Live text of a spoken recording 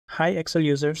Hi Excel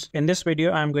users. In this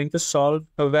video, I am going to solve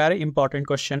a very important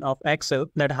question of Excel,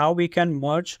 that how we can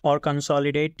merge or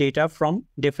consolidate data from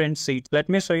different sheets. Let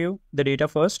me show you the data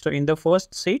first. So in the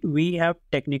first sheet, we have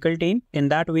technical team. In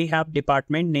that we have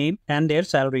department name and their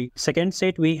salary. Second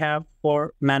sheet we have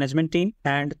for management team,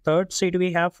 and third sheet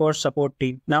we have for support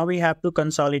team. Now we have to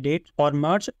consolidate or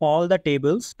merge all the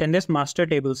tables in this master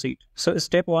table sheet. So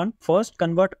step 1, first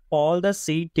convert all the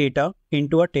sheet data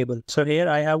into a table. So here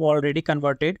I have already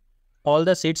converted all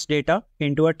the sheets data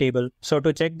into a table. So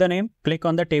to check the name, click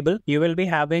on the table. You will be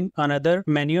having another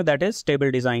menu, that is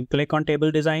table design. Click on table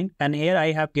design, and here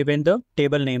I have given the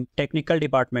table name, technical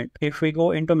department. If we go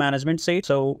into management sheet,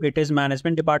 so it is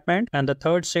management department, and the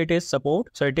third sheet is support,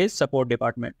 so it is support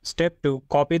department. Step 2,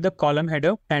 copy the column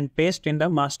header and paste in the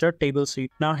master table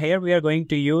sheet. Now here we are going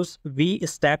to use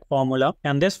Vstack formula,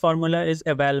 and this formula is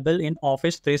available in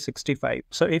Office 365.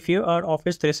 So if you are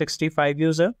Office 365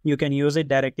 user, you can use it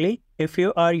directly. If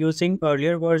you are using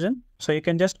earlier version, so you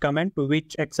can just comment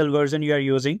which Excel version you are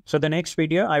using. So the next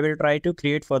video I will try to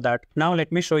create for that. Now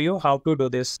let me show you how to do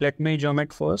this. Let me zoom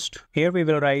it first. Here we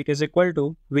will write is equal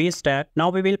to Vstack. Now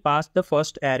we will pass the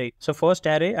first array. So first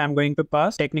array I'm going to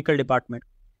pass technical department,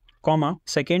 comma.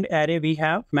 Second array we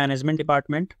have management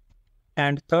department,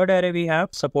 and third array we have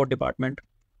support department.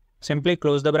 Simply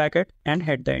close the bracket and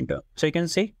hit the enter. So you can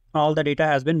see all the data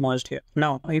has been merged here.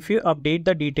 Now, if you update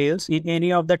the details in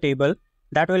any of the table,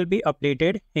 that will be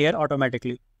updated here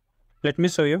automatically. Let me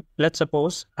show you. Let's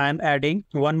suppose I am adding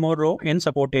one more row in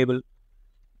support table.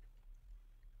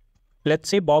 Let's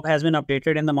see Bob has been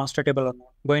updated in the master table or not.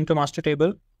 Go into master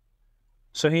table.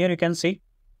 So here you can see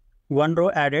one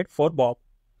row added for Bob.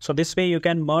 So this way you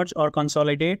can merge or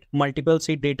consolidate multiple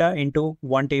sheet data into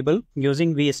one table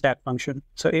using Vstack function.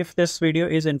 So if this video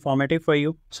is informative for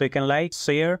you, so you can like,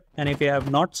 share, and if you have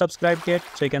not subscribed yet,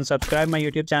 so you can subscribe my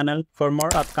YouTube channel for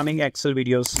more upcoming Excel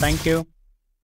videos. Thank you.